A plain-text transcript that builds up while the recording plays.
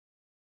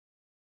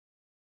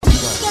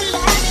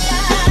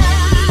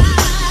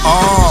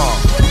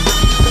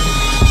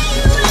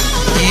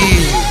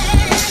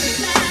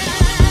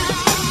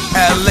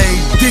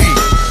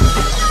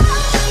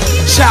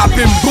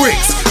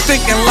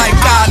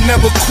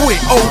quit.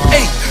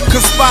 08,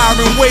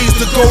 conspiring ways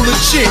to go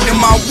legit in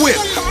my whip.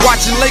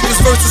 Watching Lakers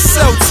versus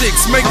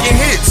Celtics, making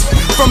hits.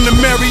 From the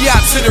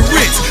Marriott to the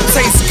Ritz,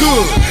 tastes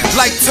good,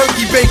 like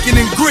turkey bacon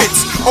and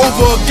grits.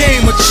 Over a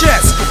game of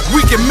chess,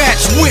 we can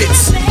match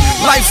wits.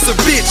 Life's a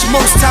bitch,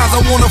 most times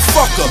I wanna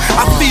fuck her.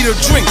 I feed her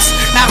drinks,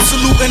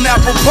 absolute and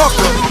apple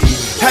pucker.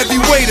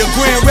 Heavyweighter,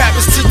 grand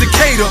rappers to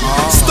Decatur.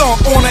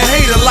 Stomp on a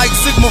hater like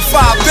Sigma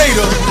Phi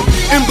Beta.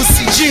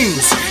 Embassy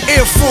jeans,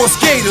 Air Force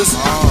Gators.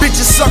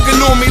 Bitches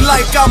sucking on me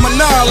like I'm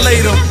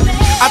annihilator.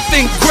 I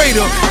think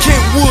greater,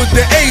 Kentwood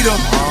the Aider.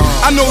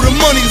 I know the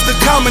money's the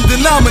common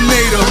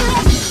denominator.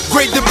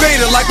 Great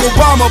debater like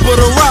Obama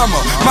but a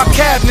rhymer. My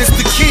cabinet's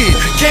the kid,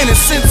 cannon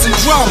sense and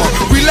drama.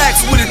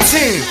 Relax with a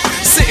 10,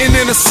 sitting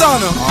in a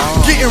sauna.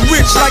 Getting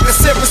rich like a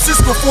San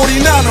Francisco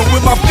 49er.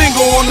 With my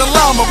finger on the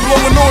llama,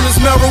 blowing on his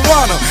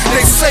marijuana.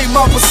 They say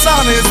my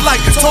persona is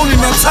like Tony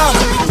Montana.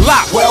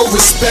 Lock. Well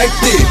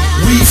respected,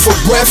 weed for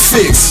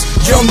breakfast.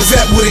 Young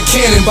vet with a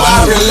cannon,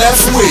 Byron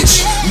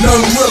Leftwich.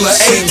 None realer,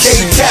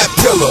 AK Cat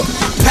Pillar.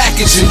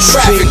 Packaging,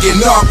 trafficking,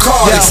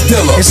 narcotics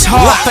dealer. It's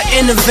hard for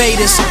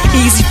innovators,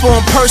 easy for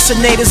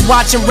impersonators.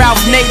 Watching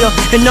Ralph Nader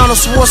and Arnold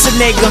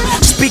Schwarzenegger.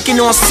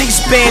 Speaking on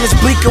C-SPAN, it's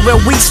bleaker where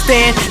we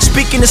stand.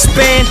 Speaking of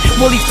span,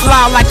 Willie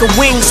fly like a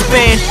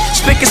wingspan.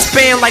 Spick and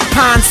span like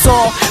pine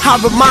saw. I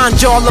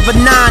remind y'all of a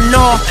 9-0.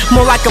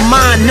 More like a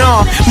mine,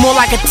 no. More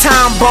like a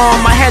time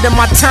bomb. Ahead of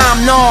my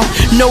time, no.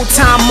 No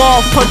time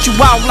off, punch you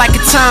out like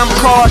a time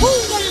card.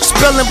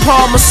 Spilling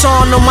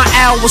Parmesan on my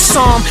hour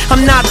song.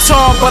 I'm not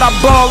tall, but I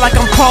ball like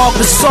I'm Paul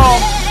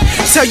Gasol.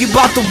 Tell you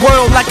about the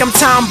world like I'm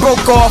Tom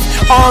Brokaw.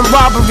 Armed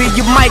robbery,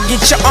 you might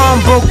get your arm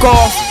broke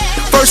off.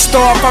 First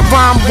off, I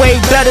rhyme way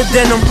better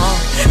than them.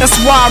 That's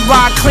why I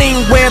ride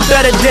clean, wear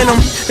better than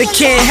them. They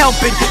can't help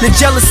it, the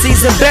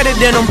jealousy's embedded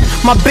in them.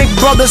 My big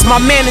brother's my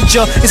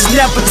manager, it's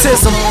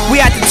nepotism. We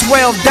had the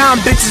 12 dime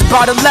bitches,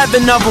 about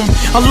 11 of them.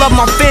 I love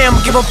my fam,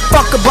 give a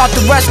fuck about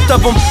the rest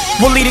of them.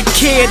 Willie the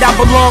kid, I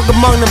belong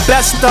among the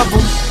best of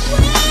them.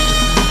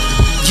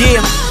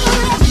 Yeah.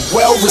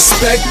 Well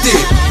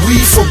respected,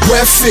 weed for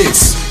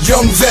breakfast.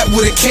 Young vet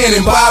with a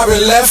cannon,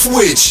 Byron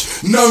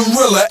Leftwich. None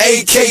realer,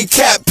 AK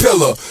Cat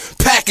Pillar.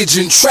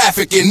 Packaging,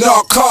 trafficking,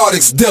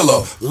 narcotics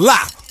dealer.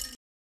 Lock.